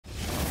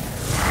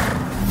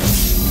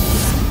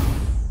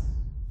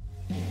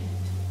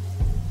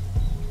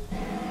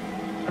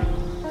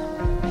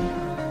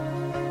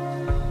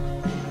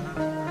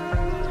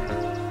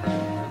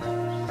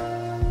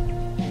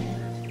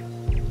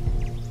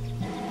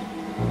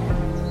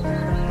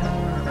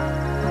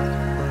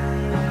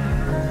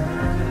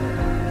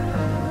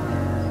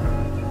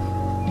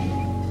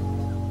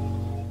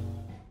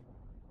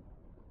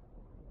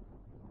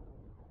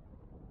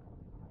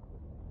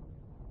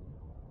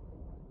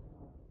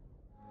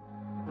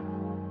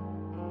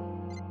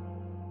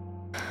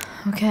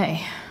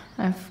Okay,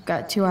 I've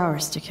got 2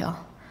 hours to kill.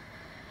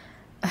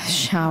 A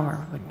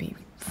shower would be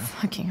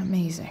fucking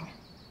amazing.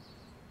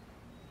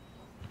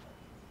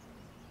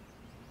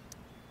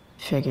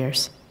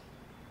 Figures.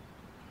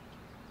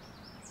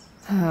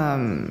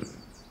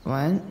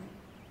 What?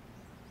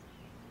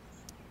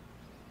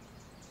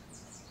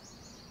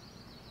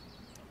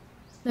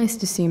 Nice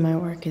to see my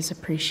work is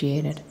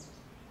appreciated.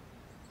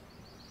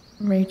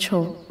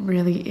 Rachel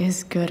really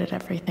is good at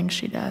everything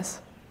she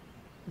does.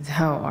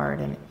 Thou art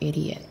an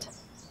idiot.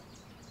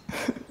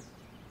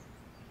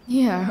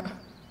 Yeah,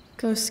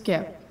 go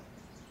skip.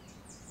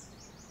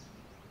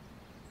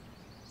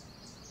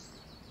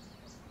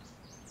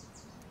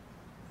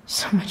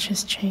 So much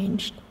has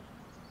changed.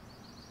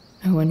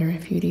 I wonder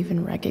if you'd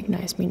even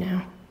recognize me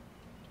now.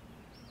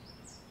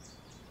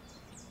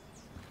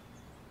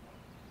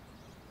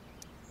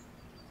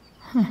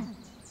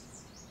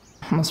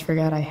 Almost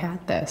forgot I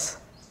had this.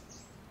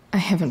 I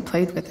haven't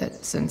played with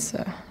it since,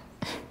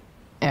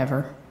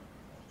 ever.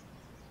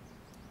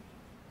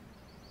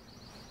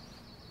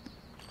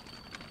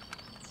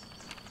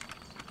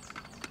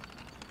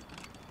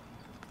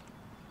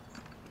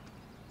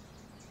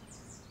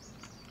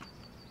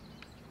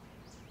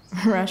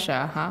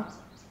 Russia, huh?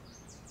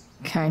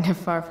 Kind of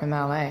far from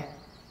LA.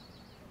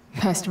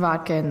 Best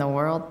vodka in the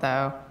world,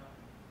 though.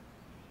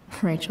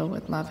 Rachel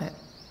would love it.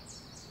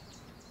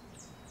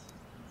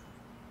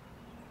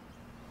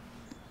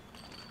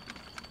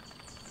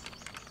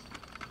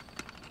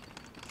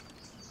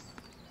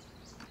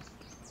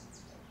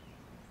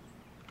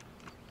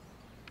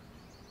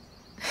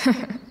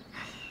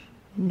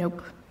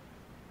 Nope.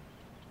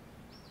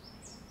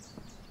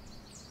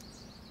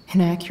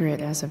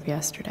 Inaccurate as of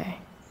yesterday.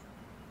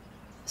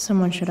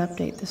 Someone should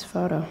update this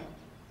photo.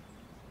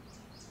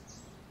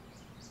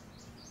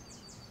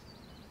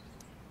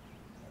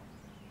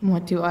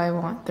 What do I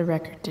want the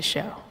record to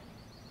show?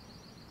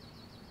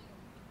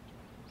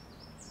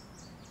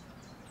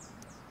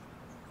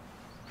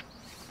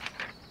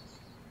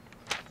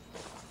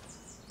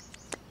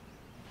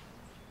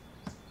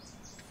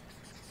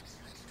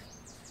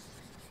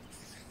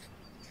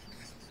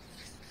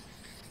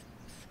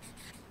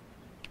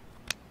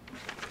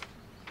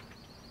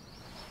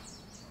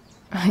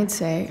 I'd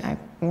say I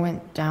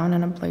went down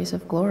in a blaze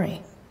of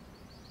glory.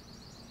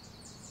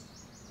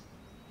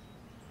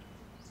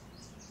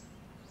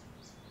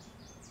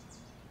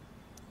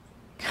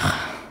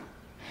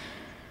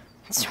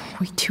 It's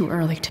way too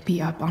early to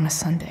be up on a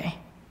Sunday.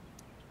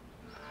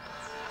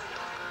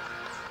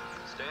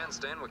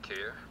 Stan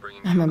here,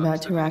 I'm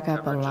about to rack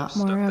up a lot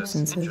more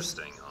absences.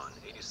 Interesting on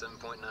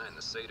 87.9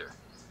 The Seder.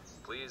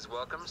 Please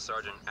welcome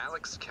Sergeant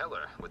Alex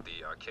Keller with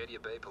the Arcadia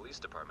Bay Police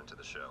Department to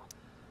the show.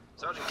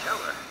 Sergeant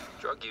Keller,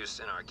 drug use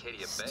in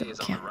Arcadia Bay is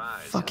on the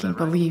rise. Fucking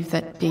believe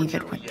that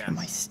David went through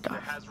my stuff.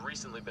 There has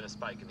recently been a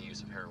spike in the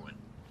use of heroin.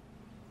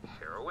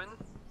 Heroin?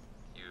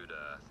 You'd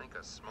think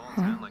a small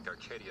town like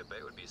Arcadia Bay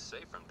would be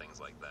safe from things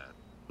like that.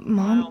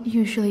 Mom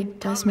usually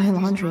does my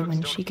laundry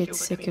when she gets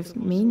sick of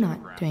me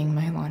not doing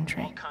my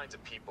laundry. All kinds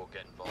of people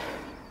get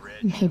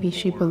involved. Maybe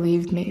she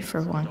believed me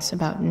for once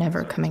about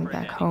never coming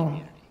back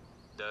home.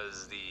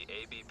 Does the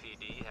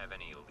ABPD have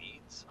any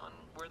leads on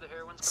where the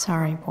heroin's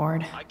Sorry,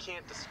 board. I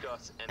can't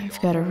discuss any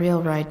I've got a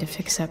real ride to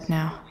fix up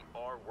now.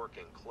 We are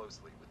working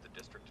closely with the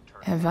district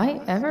attorney. Have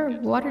I ever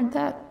watered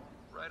that?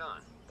 Right on.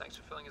 Thanks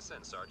for filling us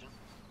in, Sergeant.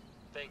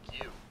 Thank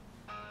you.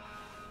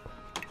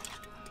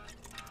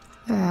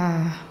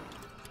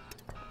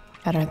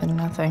 Better than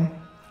nothing.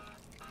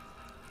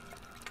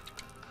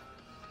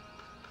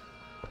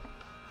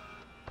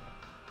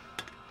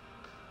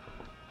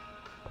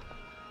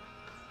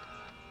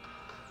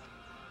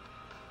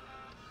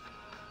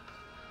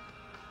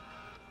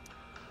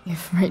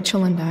 If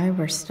Rachel and I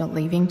were still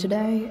leaving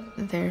today,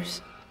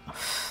 there's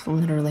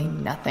literally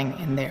nothing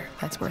in there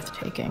that's worth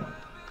taking.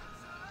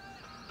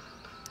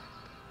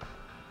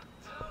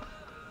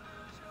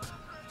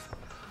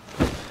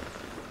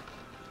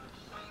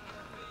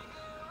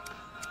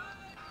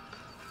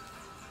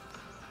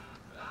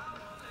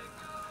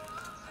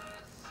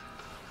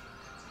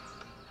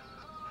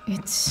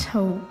 It's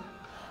so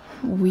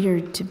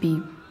weird to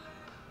be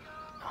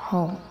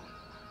home.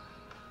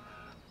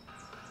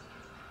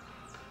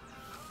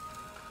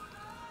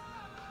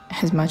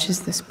 As much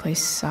as this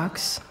place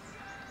sucks,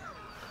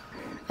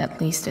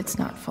 at least it's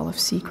not full of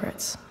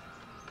secrets.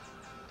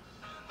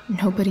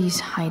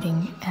 Nobody's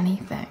hiding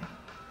anything.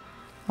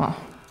 Well,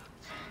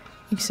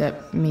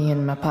 except me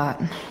and my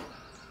pot.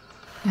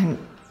 And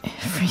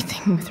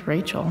everything with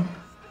Rachel.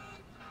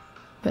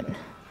 But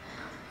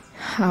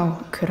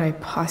how could I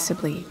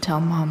possibly tell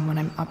Mom what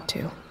I'm up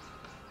to?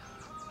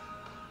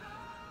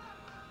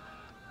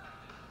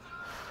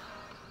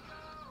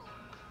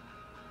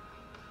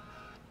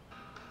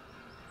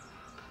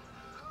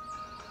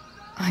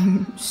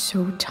 I'm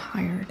so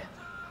tired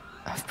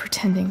of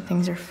pretending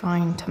things are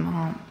fine to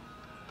Mom.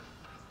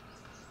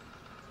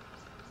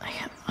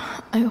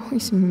 I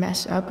always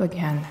mess up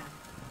again,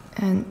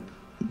 and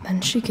then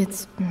she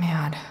gets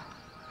mad.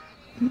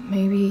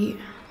 Maybe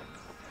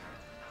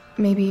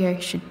Maybe I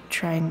should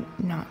try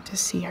not to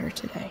see her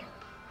today.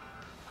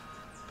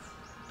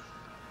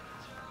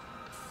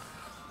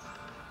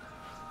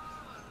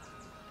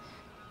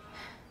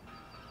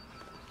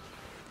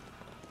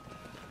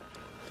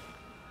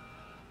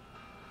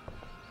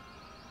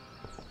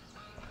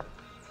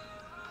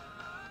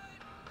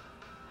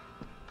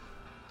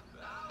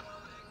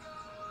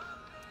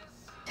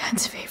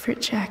 Dad's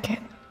favorite jacket.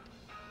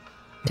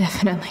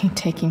 Definitely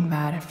taking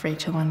that if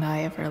Rachel and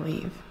I ever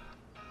leave.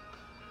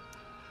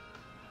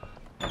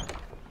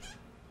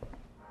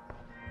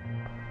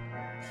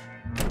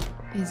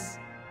 Is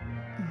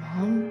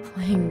Mom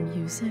playing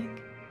music?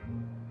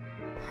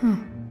 Huh.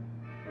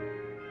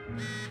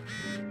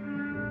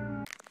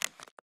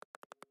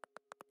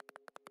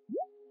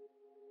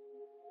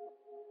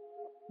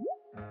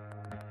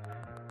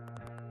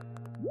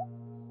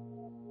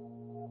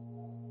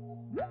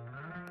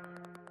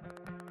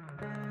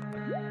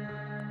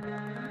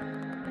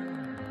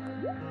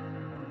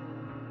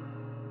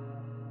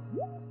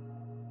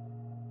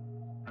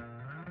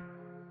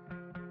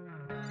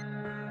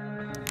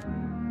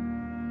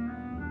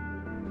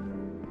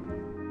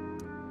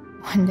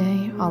 One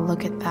day, I'll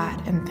look at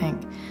that and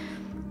think,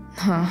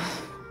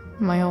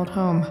 my old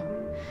home.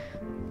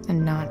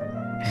 And not,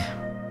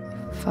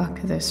 fuck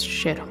this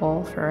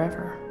shithole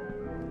forever.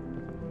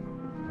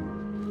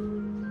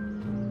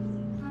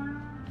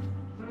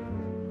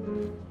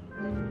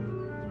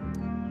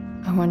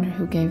 I wonder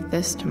who gave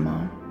this to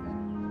Mom.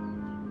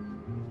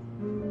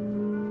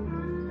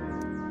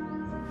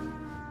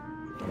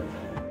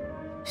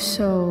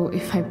 So,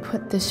 if I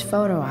put this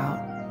photo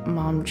out,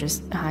 Mom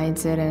just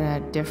hides it in a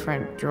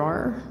different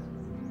drawer?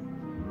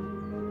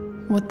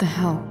 What the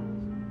hell?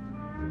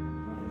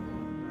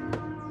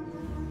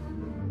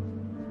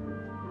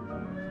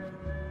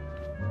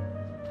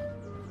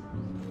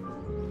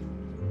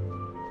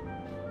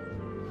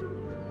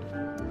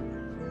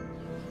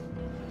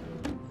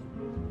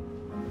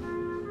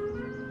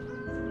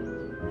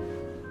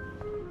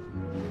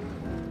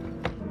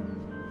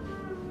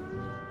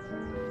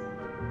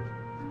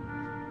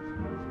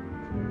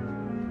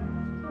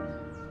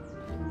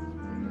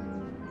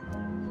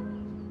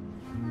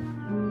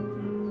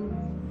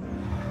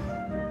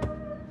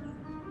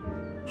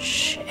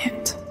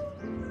 Shit.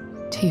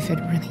 David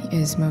really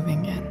is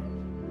moving in.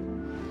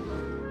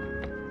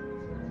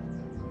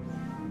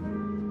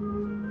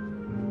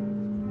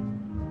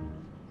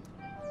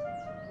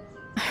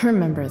 I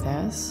remember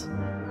this.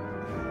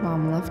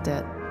 Mom left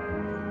it.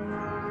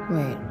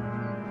 Wait.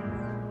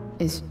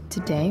 Is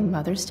today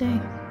Mother's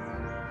Day?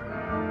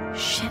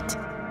 Shit.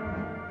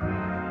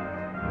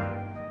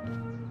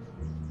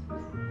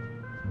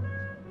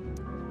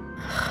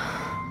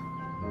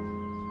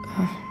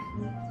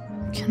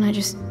 Can I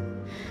just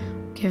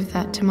give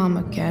that to Mom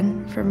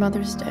again for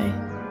Mother's Day?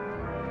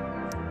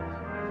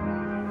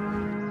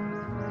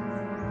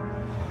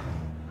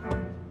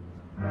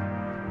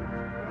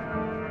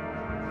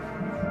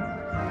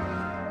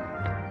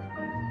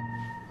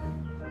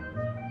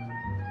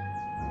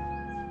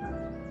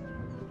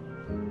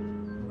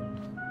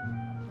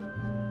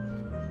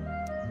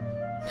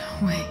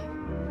 No way.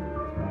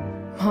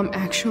 Mom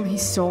actually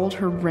sold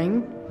her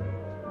ring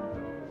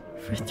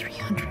for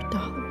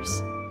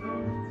 $300.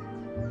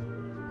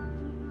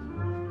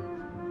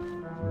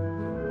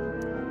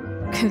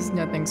 Because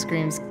nothing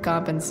screams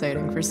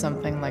compensating for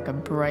something like a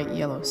bright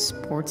yellow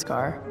sports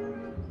car.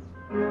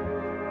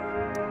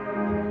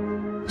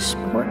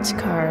 Sports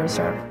cars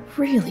are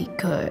really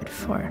good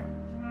for...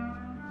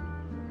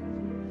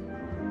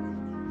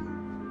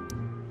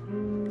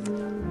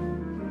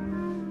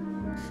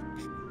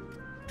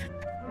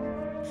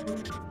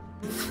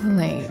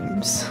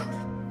 flames.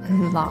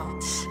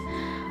 Lots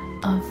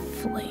of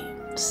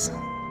flames.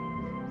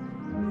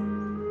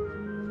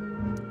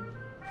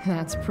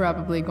 That's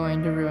probably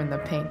going to ruin the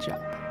paint job.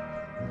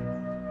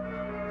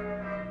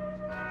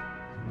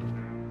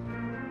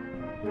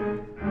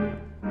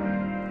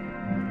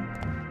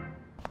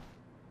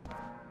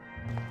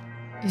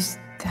 Is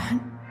that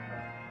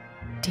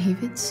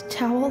David's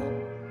towel?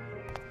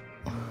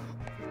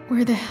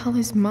 Where the hell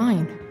is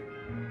mine?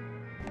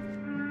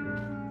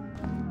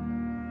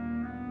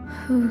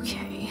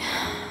 Okay,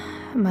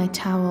 my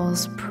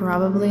towel's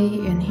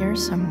probably in here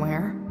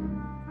somewhere.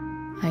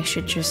 I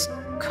should just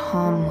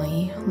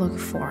calmly look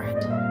for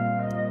it.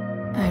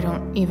 I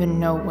don't even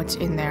know what's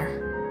in there.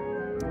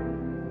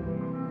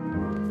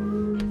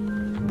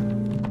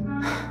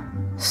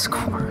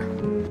 Score.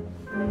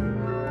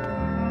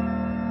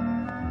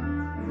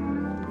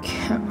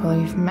 Can't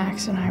believe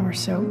Max and I were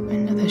so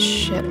into this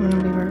shit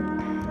when we were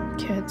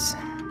kids.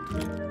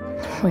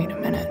 Wait a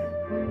minute.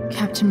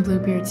 Captain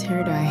Bluebeard's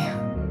hair dye.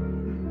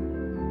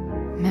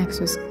 Max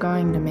was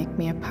going to make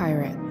me a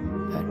pirate,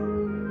 but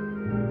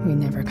we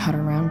never got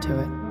around to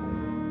it.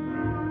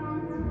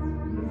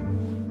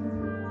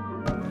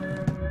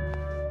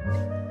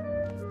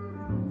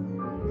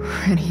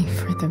 Ready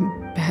for the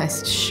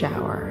best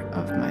shower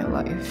of my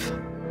life.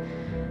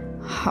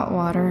 Hot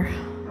water,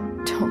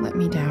 don't let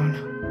me down.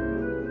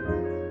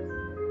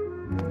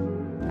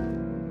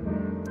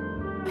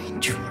 I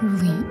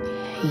truly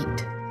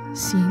hate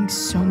seeing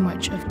so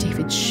much of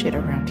David's shit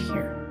around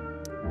here.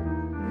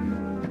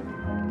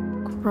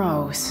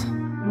 Gross.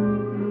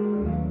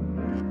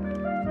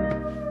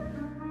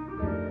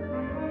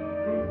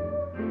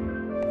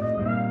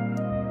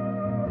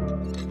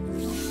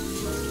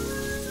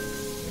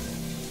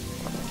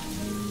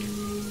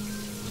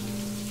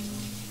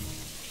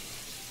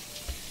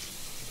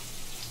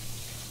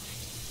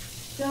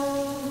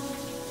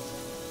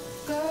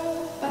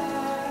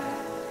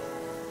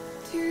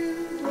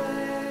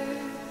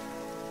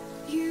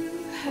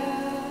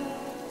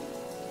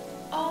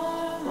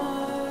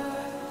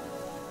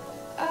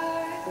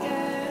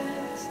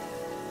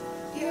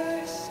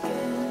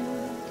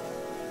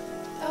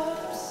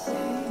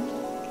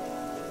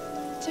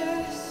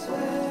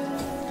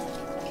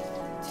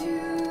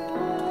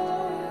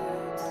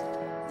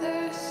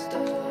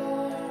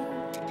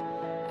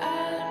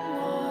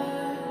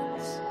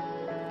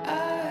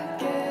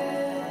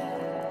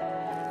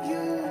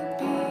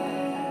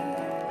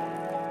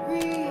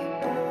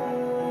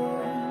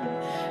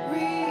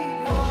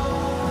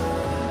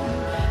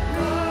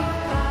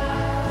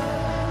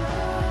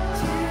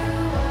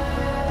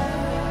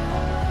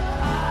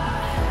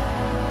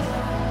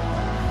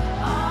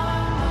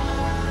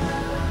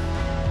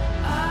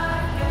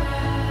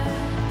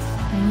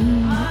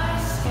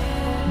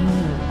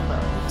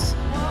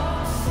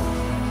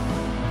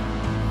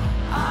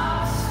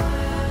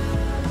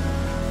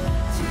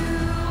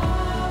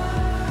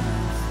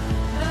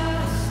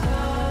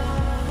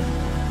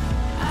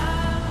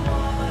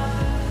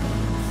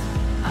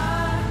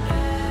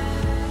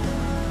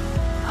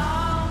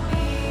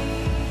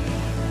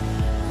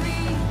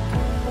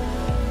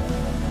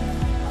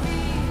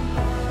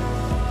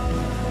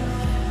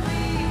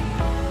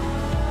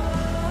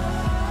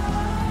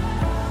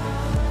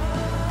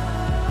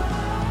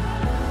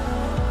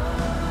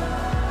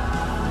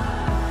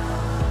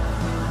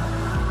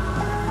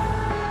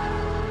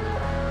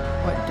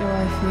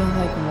 Feel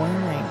like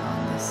wearing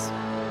on this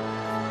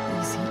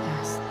crazy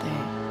ass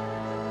thing.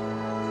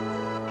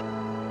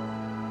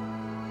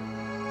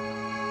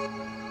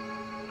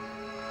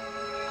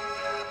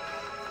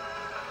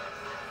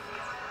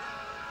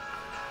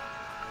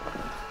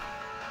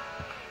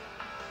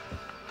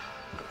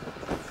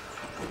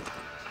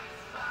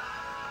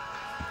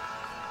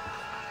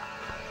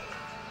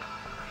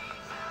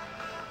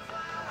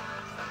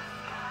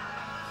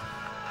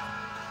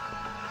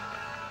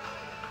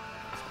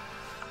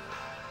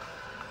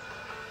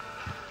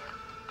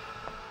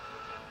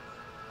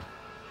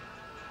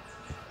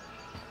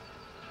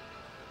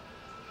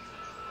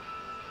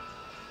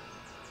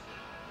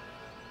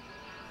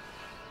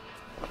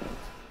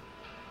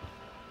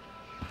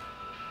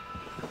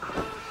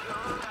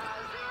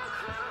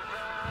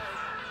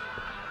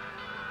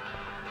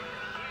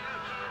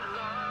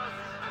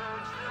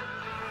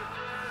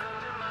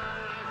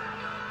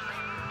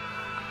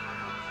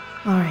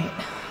 All right,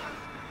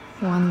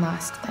 one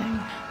last thing.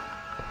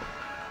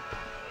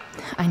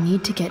 I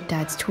need to get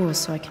Dad's tools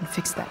so I can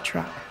fix that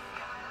truck.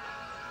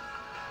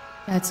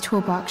 Dad's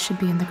toolbox should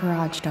be in the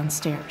garage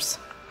downstairs.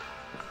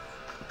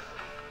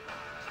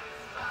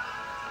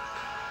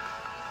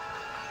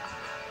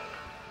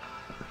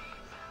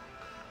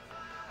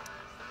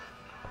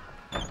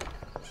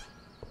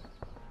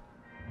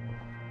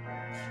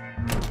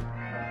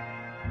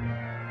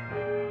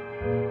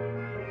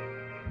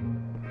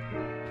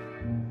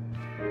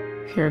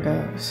 Here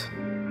goes.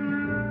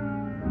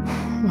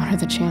 What are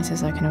the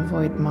chances I can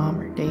avoid Mom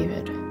or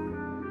David?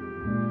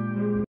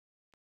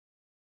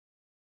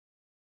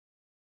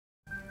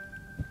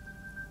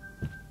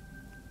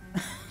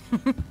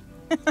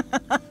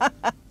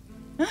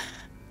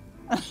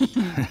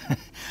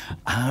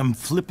 I'm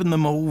flipping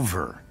them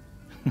over.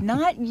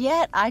 Not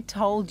yet. I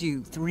told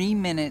you, 3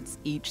 minutes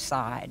each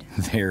side.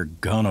 They're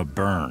gonna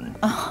burn.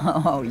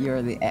 Oh,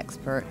 you're the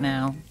expert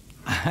now.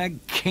 I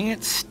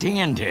can't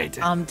stand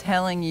it. I'm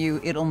telling you,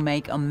 it'll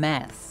make a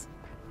mess.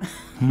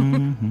 You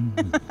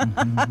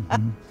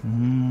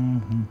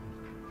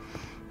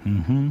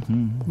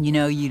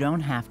know, you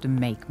don't have to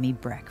make me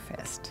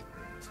breakfast.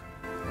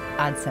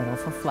 I'd settle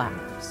for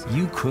flowers.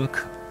 You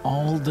cook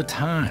all the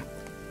time.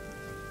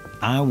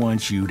 I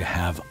want you to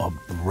have a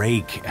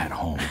break at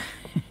home.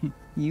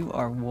 You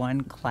are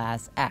one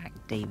class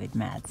act, David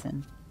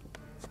Madsen.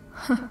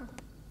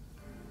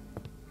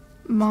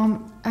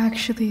 Mom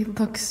actually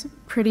looks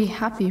pretty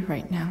happy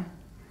right now.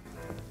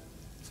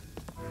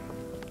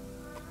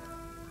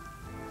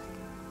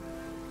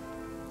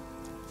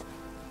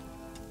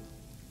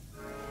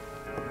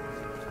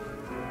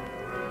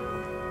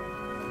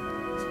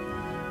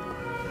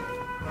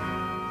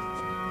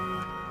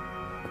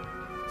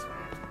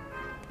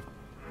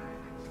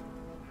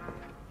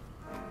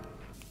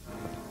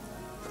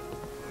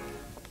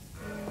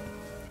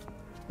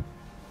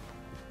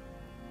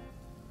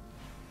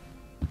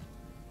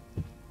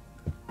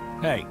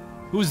 Hey,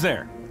 who's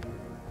there?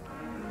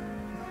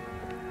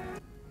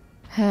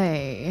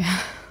 Hey.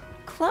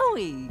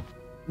 Chloe,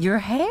 your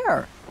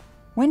hair.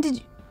 When did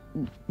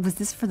you... Was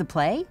this for the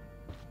play?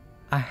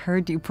 I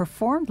heard you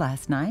performed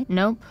last night.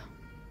 Nope.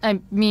 I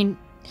mean,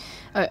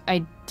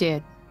 I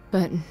did,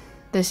 but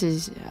this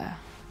is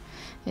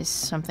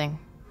something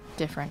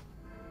different.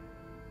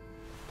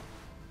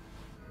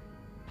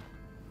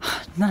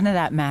 None of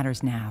that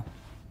matters now.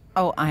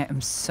 Oh, I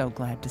am so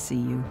glad to see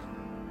you.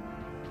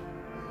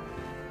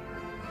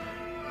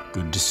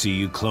 Good to see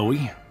you,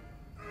 Chloe.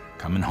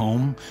 Coming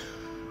home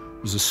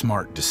was a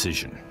smart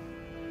decision.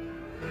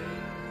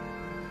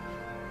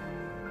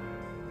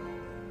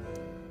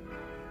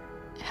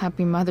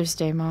 Happy Mother's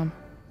Day, Mom.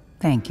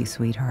 Thank you,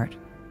 sweetheart.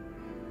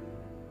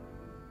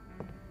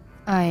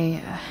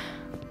 I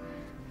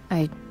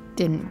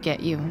didn't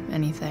get you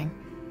anything.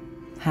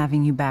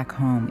 Having you back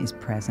home is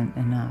present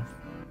enough.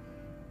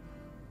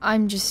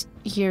 I'm just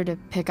here to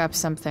pick up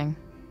something.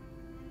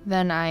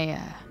 Then I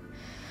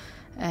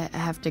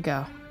have to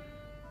go.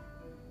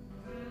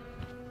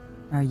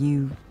 Are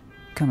you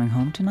coming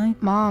home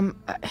tonight? Mom,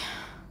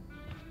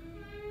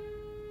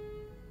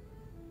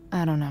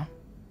 I don't know.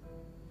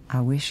 I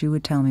wish you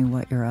would tell me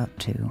what you're up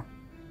to.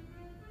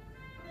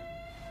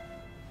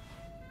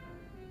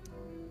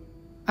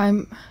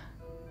 I'm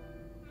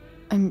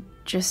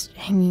just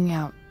hanging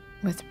out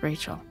with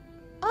Rachel.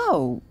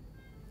 Oh,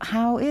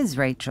 how is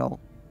Rachel?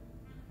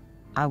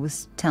 I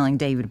was telling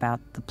David about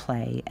the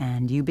play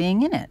and you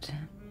being in it.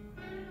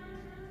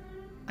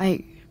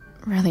 I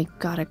really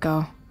gotta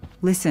go.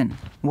 Listen,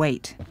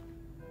 wait.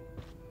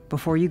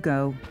 Before you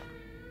go,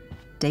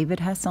 David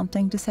has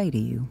something to say to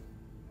you.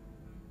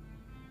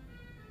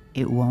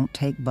 It won't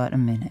take but a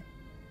minute.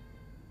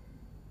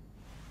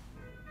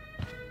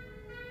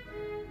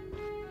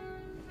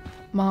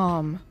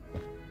 Mom.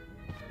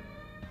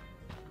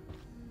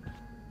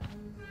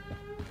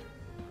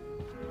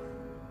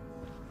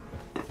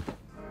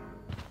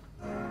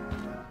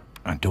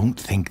 I don't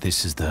think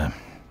this is the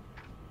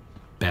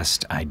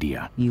best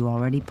idea. You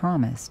already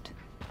promised.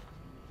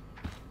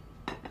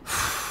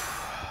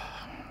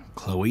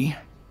 Chloe,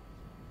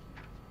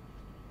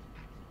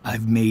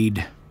 I've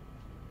made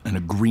an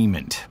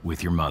agreement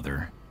with your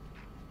mother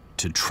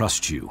to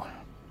trust you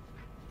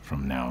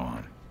from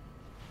now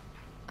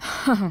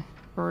on.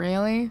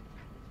 Really?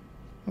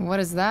 What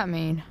does that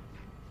mean?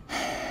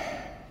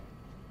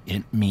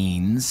 It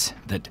means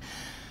that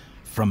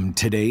from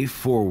today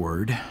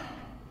forward,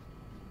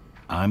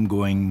 I'm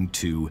going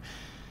to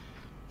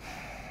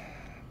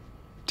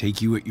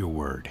take you at your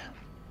word.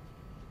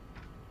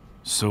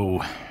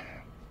 So,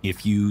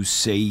 if you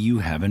say you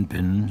haven't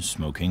been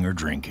smoking or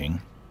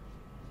drinking,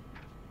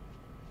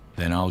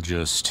 then I'll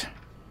just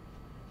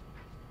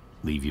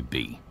leave you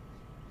be.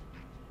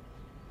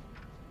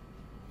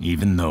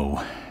 Even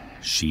though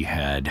she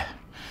had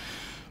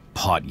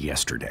pot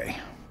yesterday.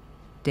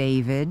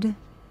 David,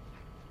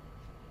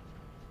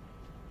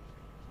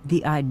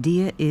 the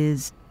idea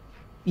is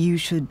you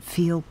should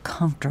feel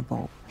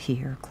comfortable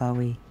here,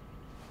 Chloe.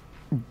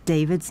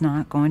 David's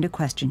not going to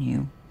question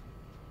you,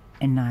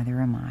 and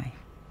neither am I.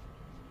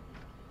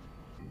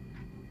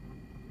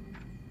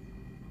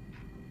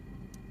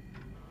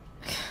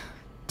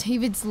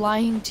 David's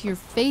lying to your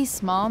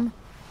face, Mom.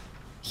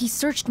 He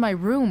searched my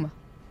room.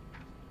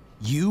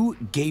 You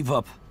gave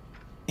up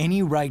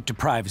any right to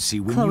privacy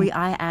when Chloe,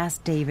 I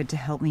asked David to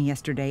help me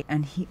yesterday,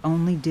 and he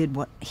only did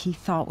what he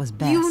thought was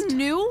best. You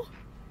knew?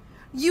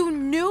 You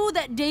knew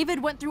that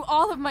David went through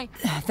all of my...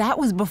 That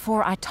was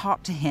before I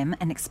talked to him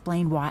and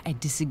explained why I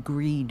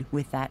disagreed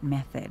with that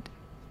method.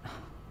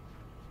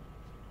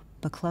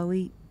 But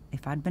Chloe,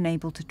 if I'd been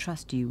able to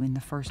trust you in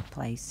the first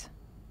place...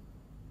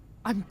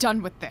 I'm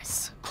done with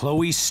this.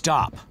 Chloe,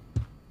 stop.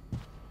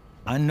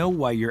 I know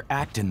why you're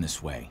acting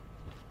this way.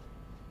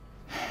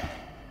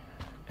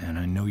 And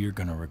I know you're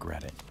gonna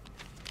regret it.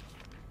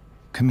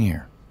 Come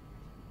here.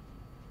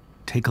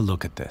 Take a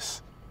look at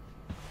this.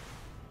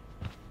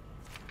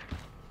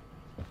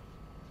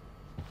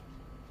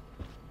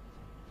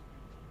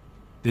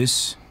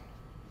 This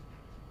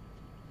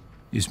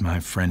is my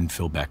friend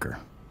Phil Becker.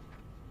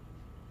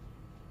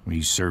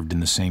 We served in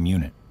the same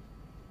unit.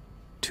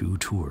 2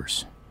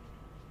 tours.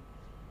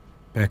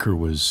 Becker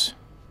was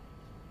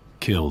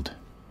killed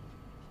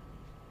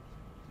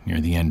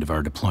near the end of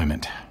our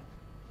deployment.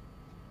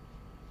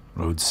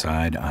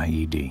 Roadside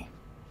IED.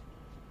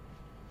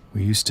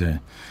 We used to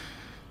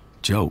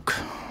joke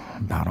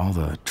about all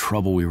the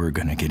trouble we were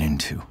gonna get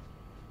into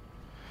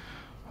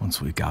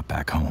once we got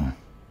back home.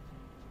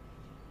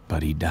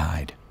 But he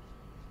died.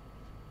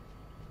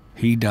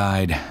 He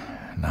died,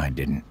 and I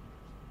didn't.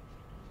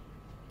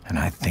 And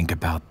I think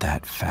about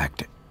that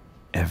fact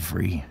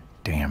every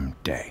damn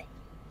day.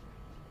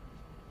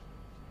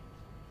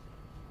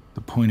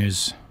 The point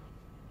is,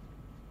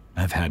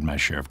 I've had my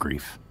share of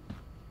grief.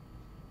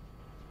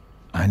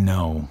 I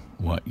know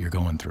what you're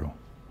going through.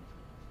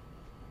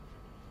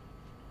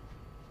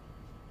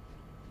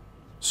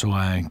 So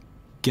I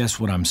guess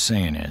what I'm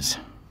saying is,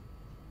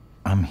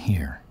 I'm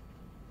here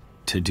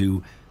to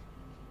do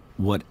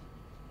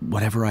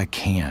whatever I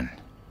can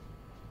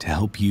to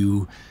help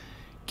you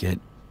get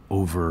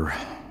over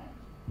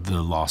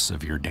the loss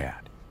of your dad.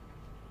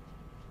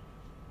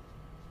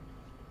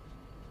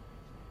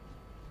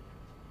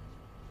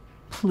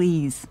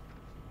 Please,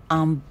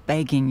 I'm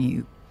begging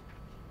you.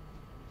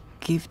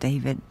 Give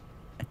David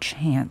a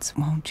chance,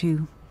 won't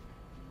you?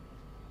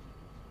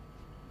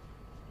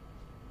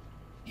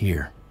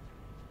 Here.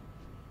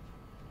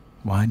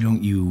 Why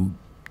don't you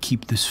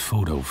keep this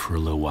photo for a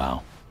little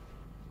while?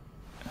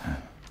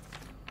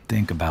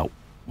 Think about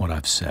what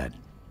I've said.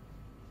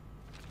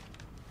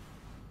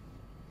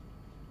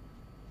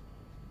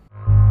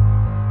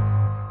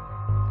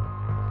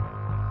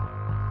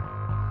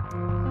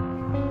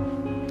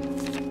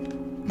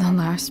 The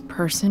last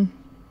person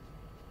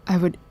I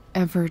would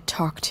ever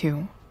talk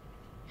to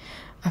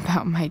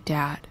about my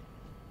dad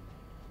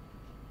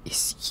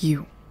is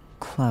you.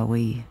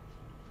 Chloe.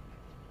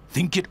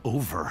 Think it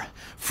over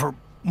for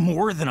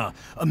more than a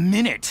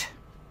minute.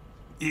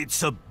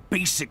 It's a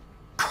basic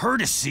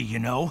courtesy, you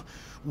know,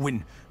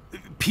 when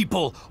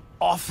people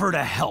offer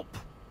to help.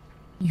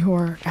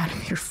 You're out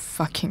of your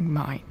fucking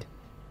mind.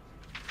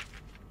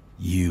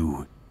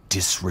 You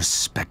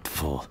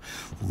disrespectful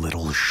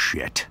little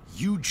shit.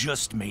 You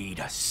just made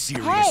a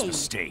serious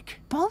mistake.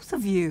 Both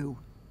of you.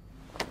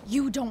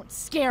 You don't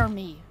scare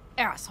me,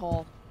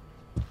 asshole.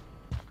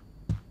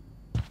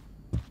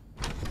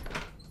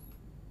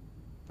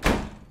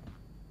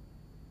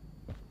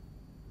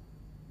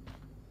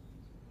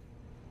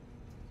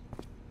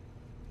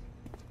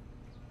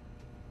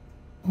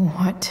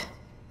 What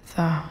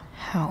the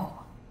hell?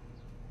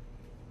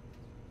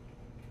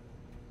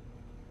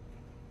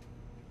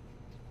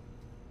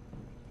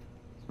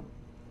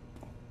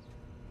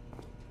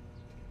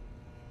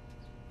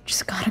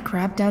 Just gotta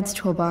grab Dad's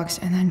toolbox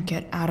and then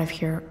get out of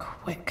here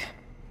quick.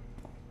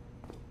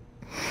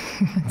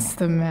 What's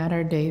the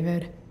matter,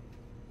 David?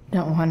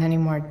 Don't want any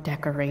more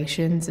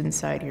decorations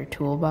inside your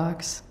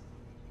toolbox?